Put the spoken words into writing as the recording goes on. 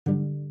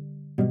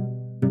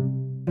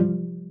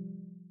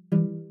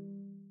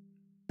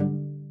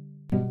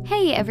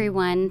Hey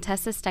everyone,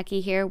 Tessa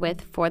Stuckey here with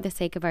For the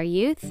Sake of Our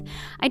Youth.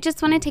 I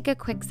just want to take a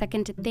quick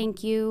second to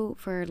thank you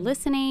for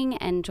listening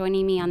and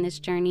joining me on this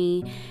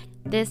journey.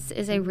 This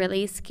is a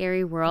really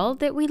scary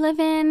world that we live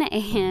in,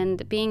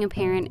 and being a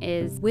parent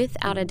is,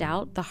 without a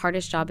doubt, the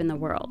hardest job in the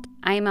world.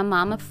 I am a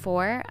mom of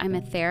 4, I'm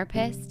a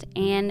therapist,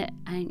 and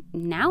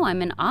now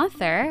I'm an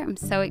author. I'm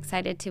so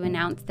excited to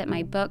announce that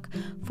my book,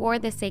 For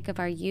the Sake of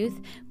Our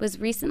Youth,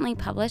 was recently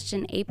published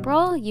in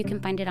April. You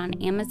can find it on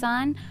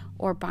Amazon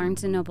or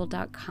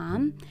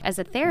barnesandnoble.com. As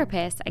a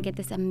therapist, I get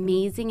this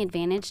amazing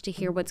advantage to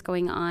hear what's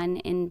going on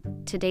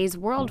in today's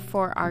world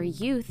for our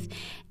youth,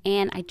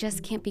 and I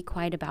just can't be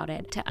quiet about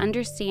it. To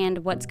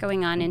understand what's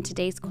going on in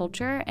today's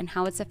culture and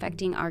how it's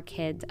affecting our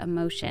kids'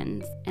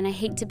 emotions. And I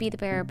hate to be the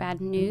bearer of bad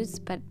news,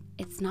 but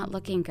it's not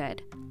looking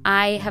good.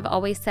 I have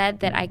always said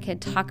that I could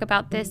talk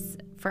about this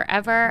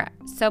forever,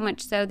 so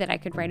much so that I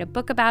could write a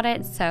book about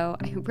it. So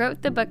I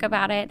wrote the book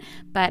about it,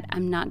 but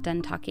I'm not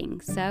done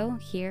talking. So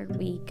here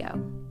we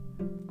go.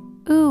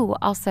 Ooh,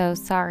 also,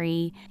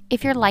 sorry.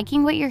 If you're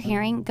liking what you're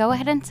hearing, go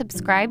ahead and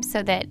subscribe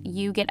so that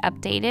you get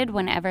updated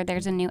whenever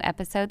there's a new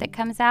episode that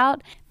comes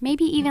out.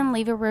 Maybe even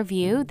leave a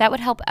review. That would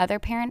help other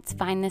parents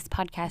find this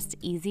podcast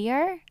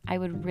easier. I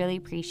would really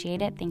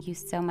appreciate it. Thank you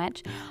so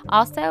much.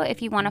 Also,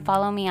 if you want to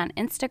follow me on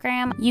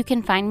Instagram, you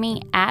can find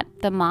me at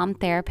The Mom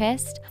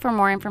Therapist. For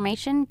more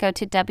information, go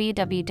to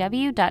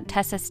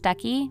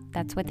www.tessastuckey,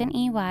 that's with an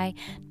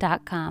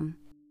EY.com.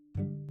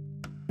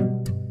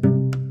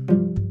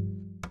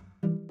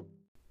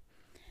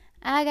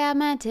 I got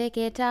my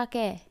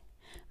tiki-taki,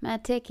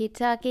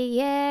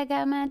 yeah, I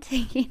got my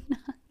tiki-taki.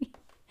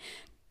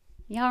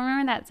 Y'all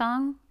remember that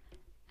song?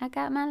 I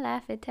got my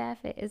Laffy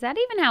Taffy. Is that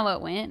even how it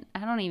went?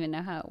 I don't even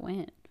know how it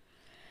went.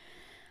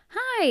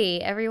 Hi,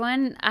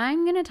 everyone.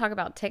 I'm going to talk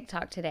about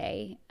TikTok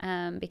today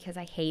because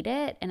I hate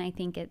it and I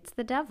think it's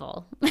the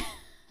devil.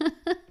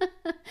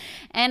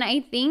 And I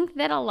think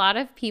that a lot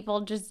of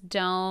people just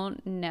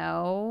don't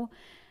know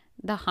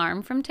the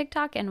harm from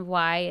TikTok and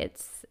why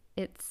it's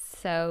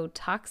so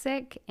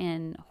toxic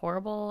and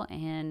horrible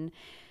and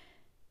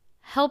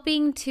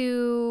helping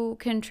to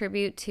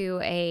contribute to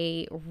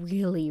a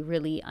really,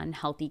 really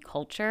unhealthy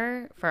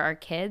culture for our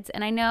kids.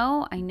 And I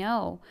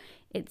know,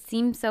 it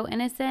seems so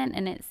innocent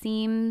and it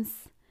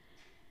seems,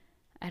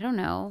 I don't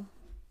know,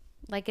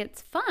 like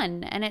it's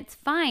fun and it's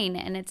fine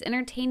and it's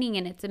entertaining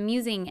and it's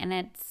amusing and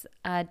it's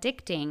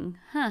addicting.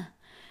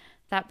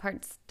 That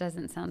part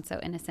doesn't sound so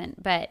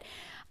innocent, but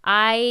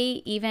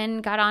I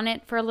even got on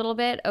it for a little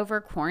bit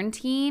over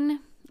quarantine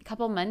a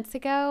couple months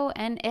ago,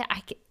 and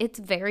it's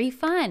very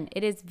fun.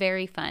 It is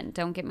very fun.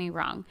 Don't get me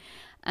wrong.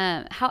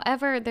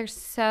 However,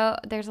 there's a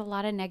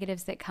lot of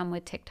negatives that come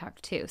with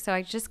TikTok too. So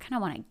I just kind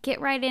of want to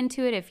get right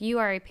into it. If you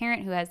are a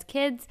parent who has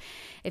kids,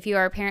 if you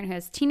are a parent who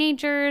has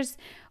teenagers,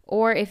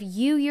 or if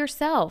you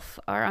yourself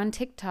are on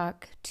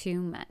TikTok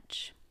too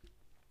much.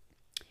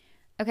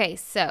 Okay,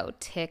 so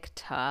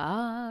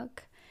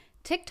TikTok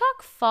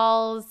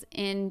falls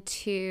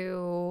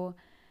into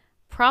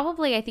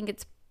probably, I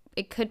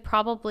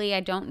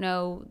don't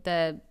know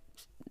the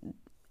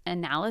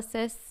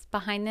analysis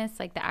behind this,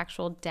 like the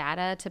actual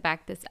data to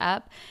back this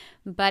up,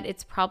 but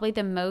it's probably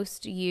the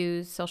most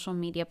used social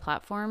media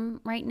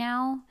platform right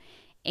now.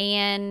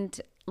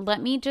 And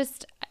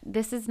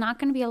this is not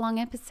going to be a long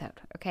episode,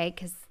 okay?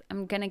 Because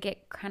I'm going to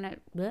get kind of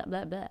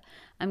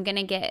I'm going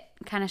to get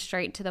kind of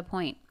straight to the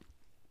point.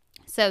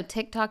 So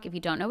TikTok, if you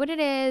don't know what it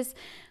is,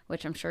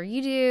 which I'm sure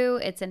you do,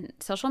 it's a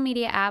social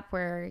media app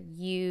where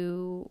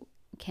you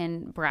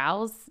can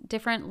browse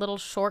different little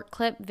short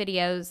clip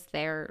videos.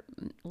 They're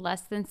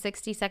less than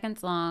 60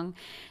 seconds long.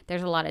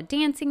 There's a lot of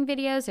dancing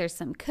videos. There's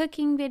some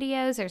cooking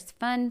videos. There's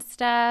fun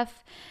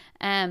stuff.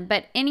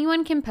 But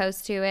anyone can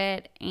post to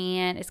it.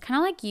 And it's kind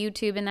of like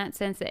YouTube in that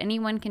sense that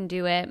anyone can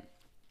do it.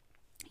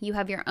 You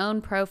have your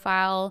own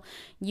profile.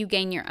 You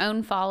gain your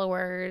own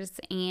followers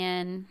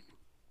and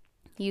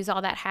use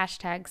all that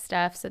hashtag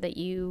stuff so that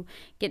you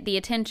get the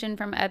attention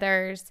from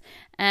others.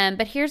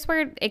 But here's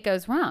where it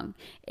goes wrong,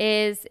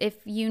 is if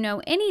you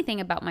know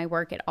anything about my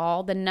work at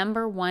all, the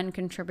number one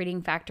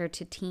contributing factor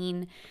to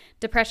teen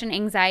depression,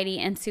 anxiety,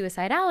 and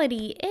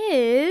suicidality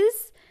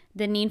is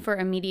the need for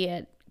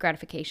immediate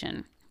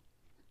gratification.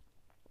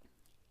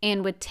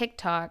 And with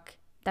TikTok,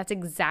 that's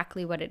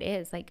exactly what it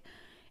is. Like,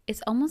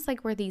 it's almost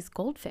like we're these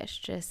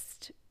goldfish,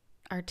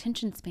 our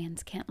attention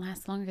spans can't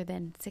last longer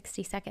than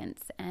 60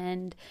 seconds.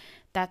 And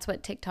that's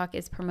what TikTok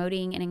is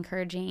promoting and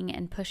encouraging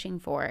and pushing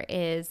for,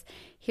 is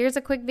here's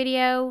a quick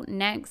video,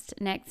 next.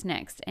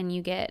 And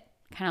you get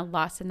kind of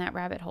lost in that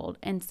rabbit hole.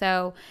 And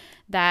so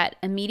that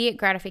immediate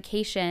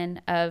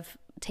gratification of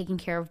taking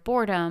care of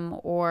boredom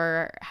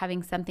or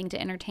having something to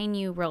entertain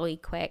you really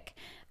quick,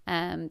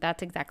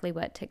 that's exactly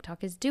what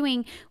TikTok is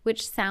doing,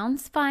 which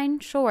sounds fine,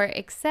 sure,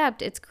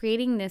 except it's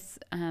creating this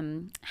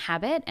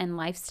habit and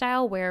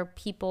lifestyle where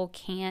people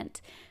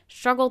can't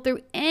struggle through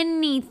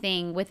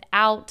anything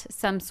without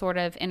some sort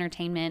of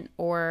entertainment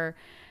or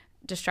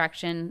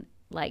distraction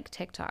like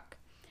TikTok.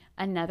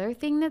 Another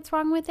thing that's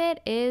wrong with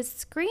it is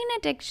screen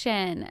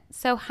addiction.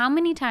 So how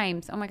many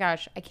times, oh my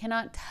gosh, I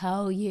cannot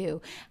tell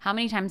you how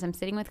many times I'm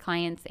sitting with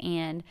clients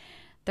and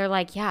they're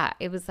like, yeah,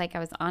 it was like I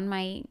was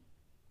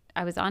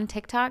on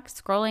TikTok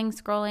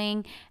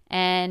scrolling,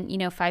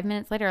 and 5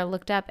 minutes later I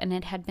looked up and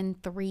it had been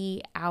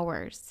 3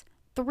 hours.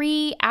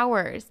 3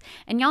 hours.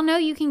 And y'all know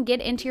you can get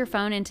into your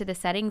phone, into the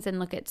settings, and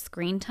look at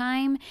screen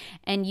time,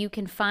 and you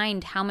can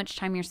find how much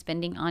time you're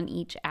spending on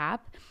each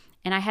app.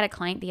 And I had a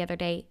client the other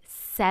day,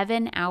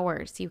 7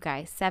 hours, you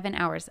guys, 7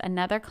 hours.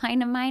 Another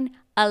client of mine,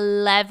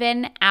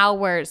 11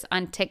 hours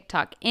on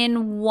TikTok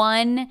in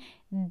one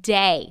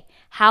day.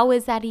 How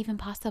is that even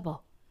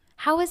possible?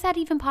 How is that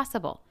even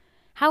possible?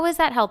 How is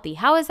that healthy?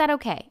 How is that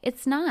okay?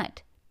 It's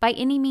not by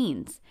any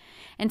means.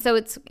 And so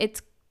it's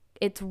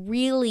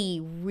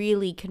really,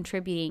 really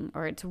contributing,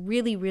 or it's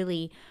really,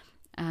 really,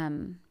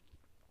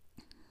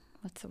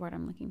 what's the word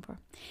I'm looking for?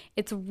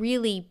 It's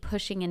really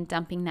pushing and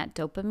dumping that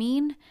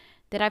dopamine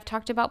that I've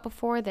talked about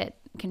before that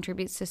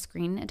contributes to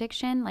screen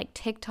addiction. Like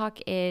TikTok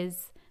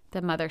is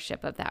the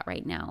mothership of that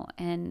right now.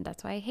 And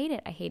that's why I hate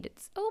it. I hate it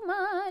so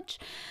much.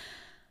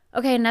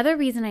 Okay, another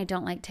reason I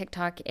don't like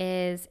TikTok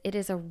is it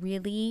is a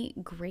really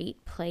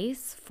great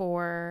place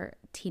for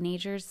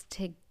teenagers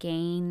to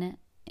gain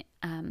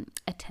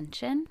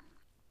attention.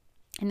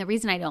 And the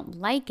reason I don't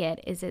like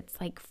it is it's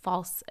like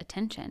false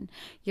attention.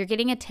 You're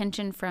getting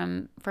attention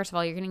from, first of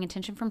all, you're getting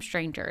attention from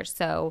strangers.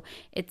 So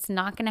it's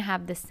not going to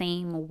have the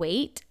same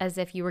weight as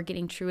if you were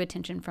getting true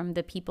attention from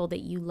the people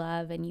that you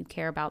love and you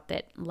care about,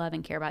 that love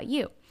and care about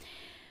you.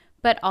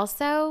 But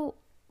also,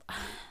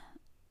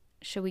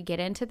 should we get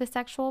into the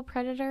sexual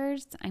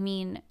predators? I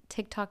mean,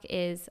 TikTok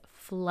is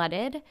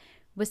flooded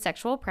with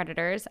sexual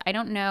predators. I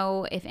don't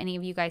know if any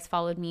of you guys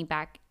followed me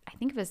back, I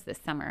think it was this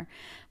summer,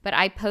 but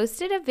I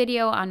posted a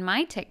video on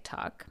my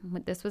TikTok.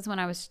 This was when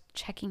I was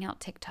checking out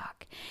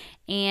TikTok.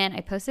 And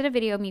I posted a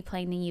video of me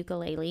playing the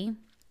ukulele.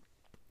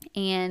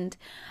 And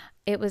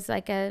it was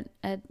like a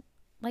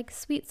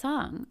sweet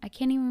song. I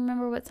can't even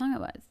remember what song it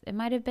was. It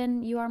might have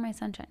been You Are My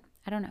Sunshine.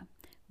 I don't know.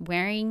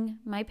 Wearing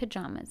my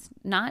pajamas.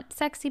 Not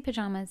sexy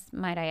pajamas,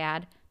 might I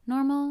add.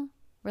 Normal,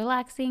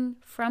 relaxing,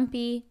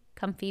 frumpy,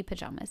 comfy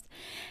pajamas.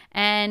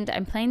 And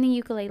I'm playing the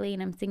ukulele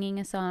and I'm singing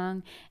a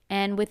song.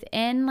 And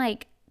within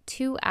like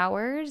 2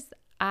 hours,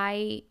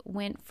 I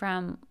went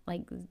from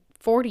like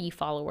 40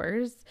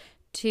 followers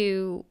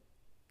to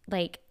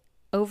like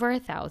over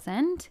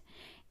 1,000.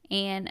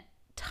 And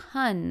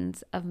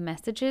tons of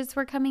messages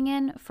were coming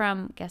in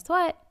from, guess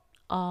what?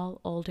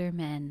 All older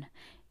men.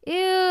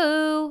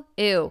 Ew,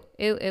 ew,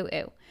 ew, ew,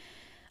 ew.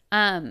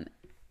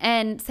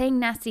 And saying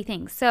nasty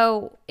things.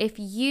 So if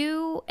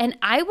you, and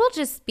I will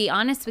just be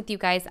honest with you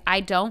guys, I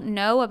don't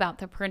know about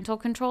the parental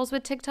controls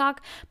with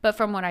TikTok, but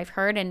from what I've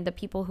heard and the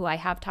people who I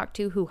have talked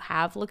to who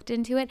have looked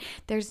into it,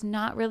 there's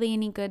not really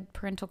any good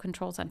parental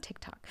controls on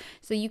TikTok.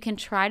 So you can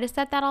try to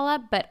set that all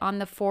up, but on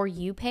the For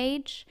You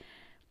page,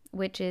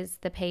 which is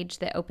the page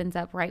that opens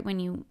up right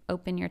when you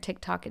open your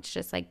TikTok, it's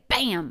just like,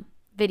 bam,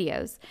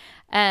 videos.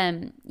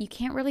 You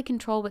can't really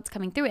control what's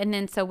coming through. And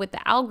then so with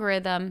the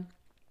algorithm,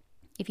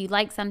 if you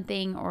like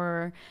something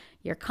or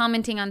you're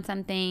commenting on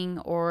something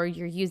or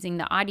you're using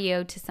the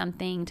audio to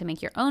something to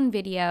make your own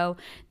video,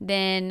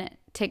 then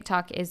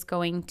TikTok is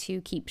going to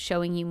keep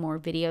showing you more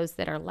videos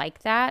that are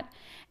like that.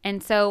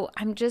 And so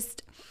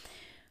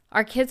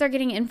our kids are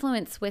getting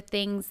influenced with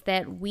things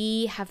that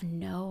we have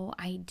no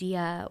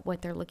idea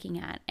what they're looking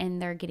at, and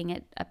they're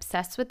getting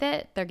obsessed with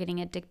it. They're getting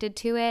addicted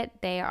to it.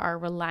 They are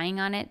relying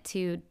on it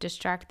to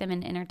distract them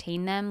and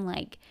entertain them.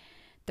 Like,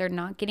 they're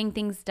not getting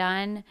things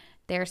done.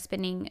 They're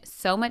spending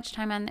so much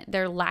time on it.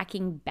 They're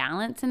lacking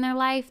balance in their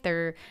life.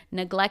 They're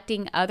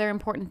neglecting other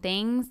important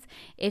things.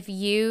 If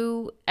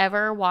you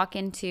ever walk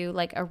into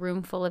like a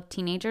room full of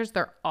teenagers,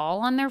 they're all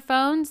on their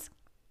phones.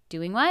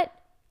 Doing what?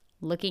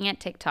 Looking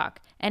at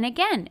TikTok. And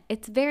again,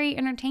 it's very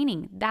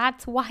entertaining.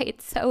 That's why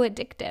it's so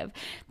addictive.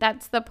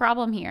 That's the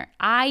problem here.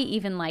 I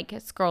even like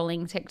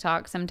scrolling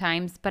TikTok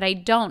sometimes, but I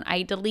don't.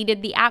 I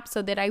deleted the app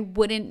so that I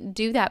wouldn't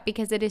do that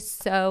because it is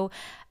so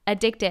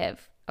addictive.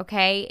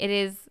 Okay? It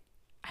is,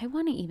 I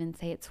want to even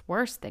say it's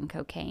worse than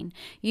cocaine.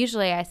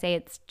 Usually I say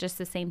it's just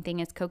the same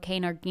thing as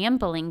cocaine or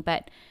gambling,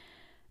 but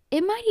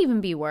it might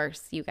even be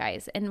worse, you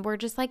guys. And we're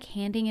just like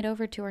handing it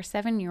over to our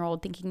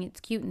 7-year-old thinking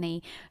it's cute, and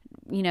they,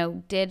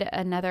 did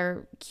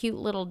another cute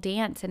little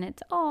dance and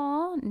it's,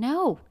 oh,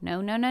 no.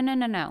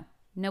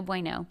 No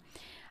bueno.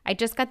 I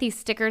just got these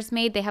stickers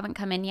made. They haven't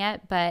come in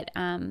yet, but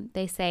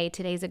they say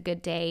today's a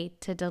good day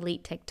to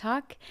delete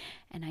TikTok.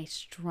 And I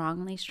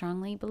strongly,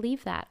 strongly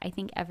believe that. I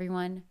think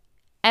everyone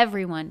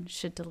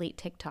should delete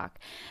TikTok.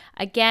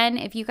 Again,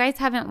 if you guys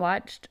haven't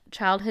watched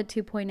Childhood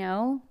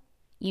 2.0,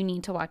 you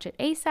need to watch it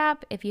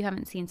ASAP. If you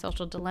haven't seen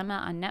Social Dilemma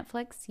on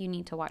Netflix, you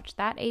need to watch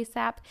that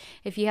ASAP.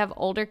 If you have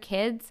older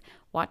kids,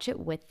 watch it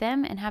with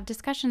them and have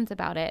discussions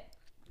about it.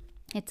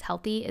 It's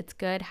healthy. It's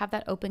good. Have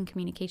that open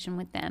communication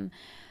with them.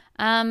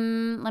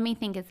 Let me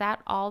think. Is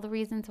that all the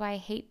reasons why I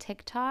hate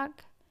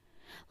TikTok?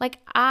 Like,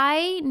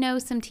 I know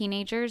some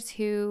teenagers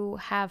who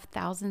have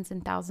thousands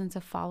and thousands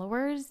of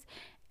followers,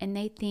 and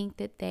they think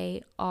that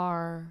they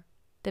are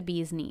the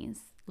bee's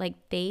knees.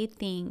 Like they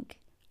think,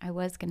 I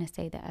was going to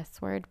say the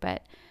S word,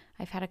 but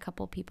I've had a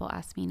couple people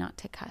ask me not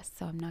to cuss,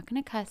 so I'm not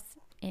going to cuss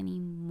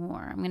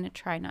anymore. I'm going to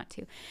try not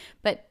to.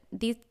 But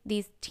these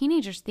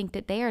teenagers think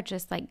that they are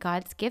just like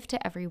God's gift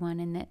to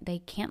everyone and that they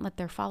can't let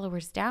their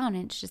followers down.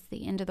 And it's just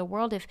the end of the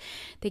world if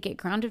they get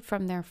grounded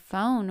from their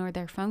phone or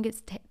their phone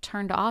gets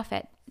turned off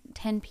at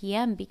 10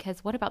 p.m.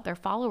 because what about their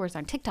followers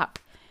on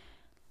TikTok?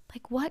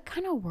 Like, what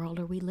kind of world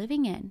are we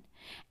living in?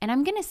 And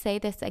I'm going to say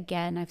this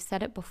again. I've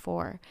said it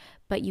before,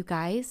 but you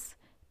guys,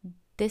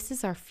 this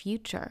is our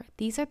future.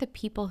 These are the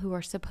people who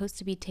are supposed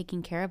to be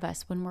taking care of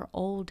us when we're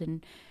old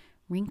and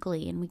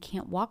wrinkly and we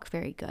can't walk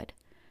very good.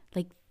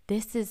 Like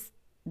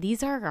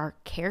these are our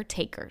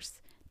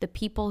caretakers, the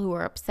people who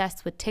are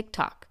obsessed with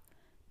TikTok.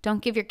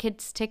 Don't give your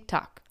kids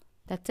TikTok.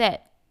 That's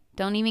it.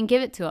 Don't even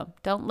give it to them.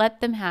 Don't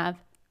let them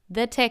have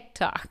the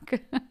TikTok.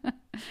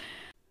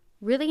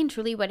 Really and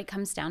truly what it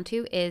comes down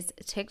to is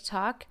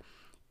TikTok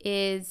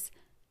is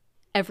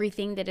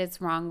everything that is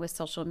wrong with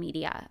social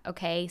media,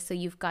 okay? So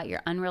you've got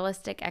your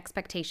unrealistic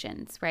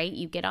expectations, right?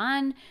 You get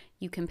on,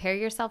 you compare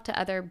yourself to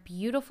other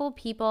beautiful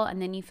people,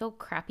 and then you feel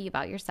crappy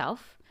about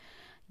yourself.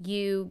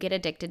 You get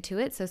addicted to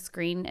it, so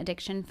screen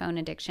addiction, phone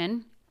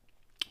addiction.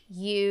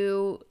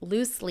 You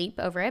lose sleep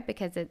over it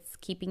because it's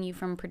keeping you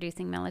from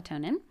producing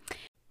melatonin.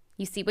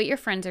 You see what your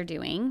friends are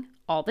doing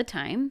all the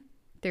time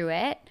through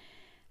it.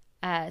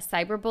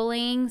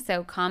 Cyberbullying,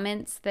 so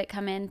comments that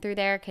come in through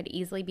there could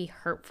easily be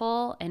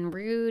hurtful and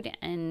rude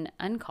and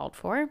uncalled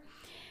for.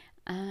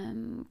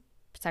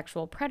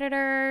 Sexual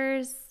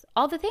predators,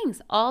 all the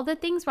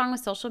things wrong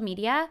with social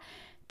media,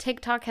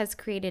 TikTok has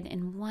created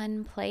in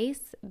one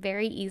place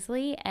very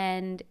easily,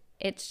 and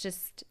it's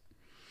just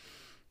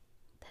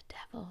the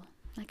devil.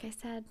 Like I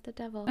said, the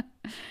devil.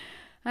 All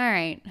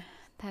right,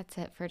 that's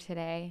it for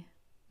today.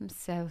 I'm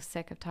so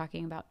sick of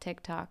talking about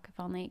TikTok. If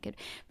only it could.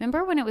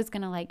 Remember when it was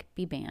going to like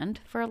be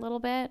banned for a little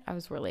bit? I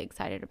was really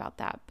excited about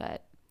that,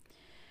 but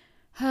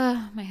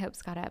my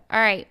hopes got up. All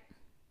right.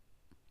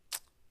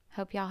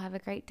 Hope y'all have a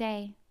great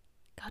day.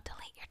 Go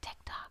delete your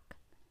TikTok.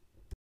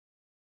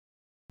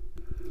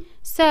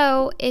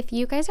 So if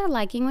you guys are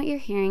liking what you're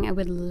hearing, I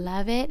would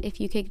love it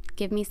if you could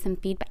give me some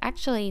feedback.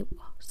 Actually,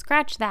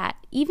 scratch that.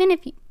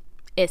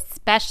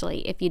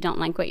 Especially if you don't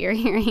like what you're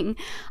hearing.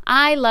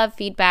 I love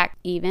feedback,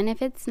 even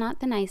if it's not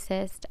the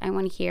nicest. I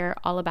want to hear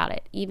all about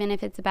it, even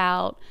if it's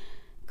about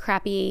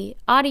crappy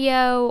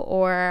audio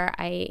or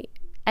I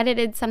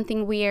edited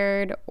something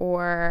weird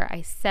or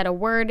I said a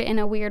word in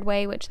a weird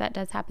way, which that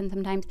does happen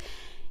sometimes.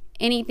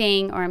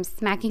 Anything, or I'm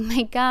smacking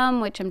my gum,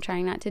 which I'm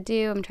trying not to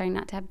do. I'm trying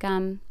not to have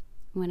gum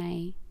when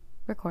I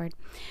record.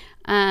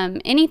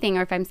 Anything,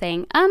 or if I'm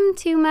saying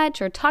too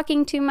much or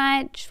talking too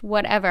much,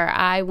 whatever,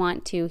 I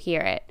want to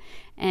hear it.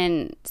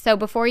 And so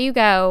before you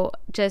go,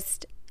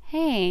 just,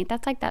 hey,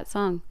 that's like that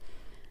song.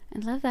 I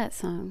love that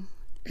song.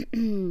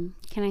 Can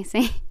I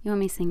sing? You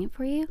want me to sing it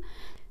for you?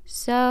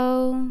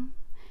 So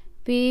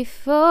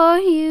before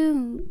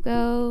you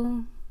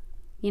go,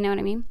 you know what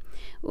I mean?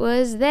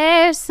 Was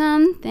there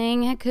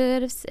something I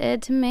could have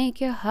said to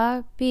make your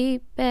heart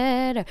beat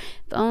better? If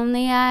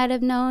only I'd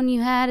have known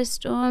you had a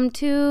storm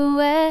to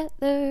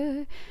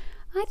weather.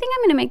 I think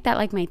I'm going to make that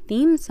like my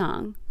theme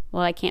song.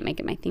 Well, I can't make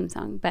it my theme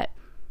song, but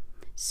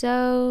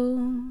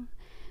so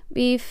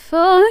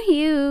before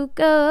you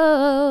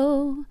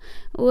go,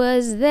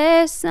 was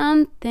there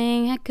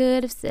something I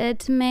could have said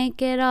to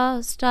make it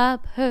all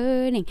stop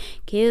hurting?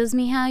 Kills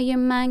me how your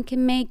mind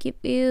can make you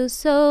feel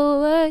so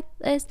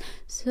worthless.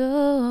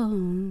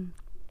 So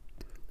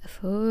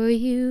before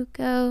you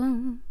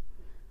go,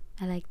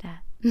 I like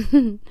that.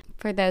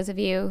 For those of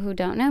you who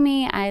don't know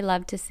me, I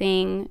love to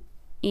sing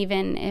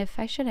even if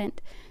I shouldn't.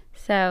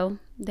 So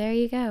there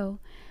you go.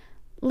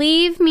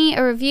 Leave me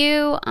a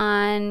review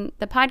on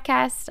the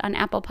podcast, on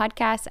Apple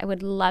Podcasts. I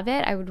would love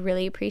it. I would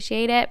really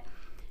appreciate it.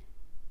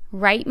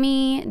 Write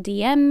me,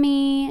 DM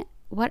me,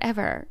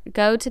 whatever.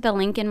 Go to the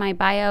link in my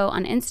bio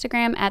on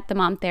Instagram at The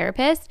Mom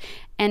Therapist,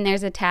 and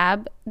there's a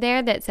tab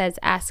there that says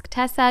Ask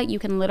Tessa. You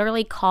can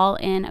literally call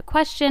in a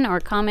question or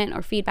comment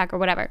or feedback or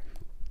whatever.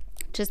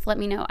 Just let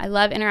me know. I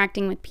love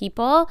interacting with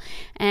people,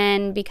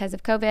 and because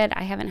of COVID,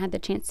 I haven't had the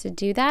chance to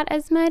do that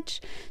as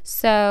much.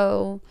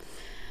 So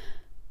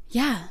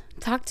yeah,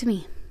 talk to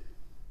me.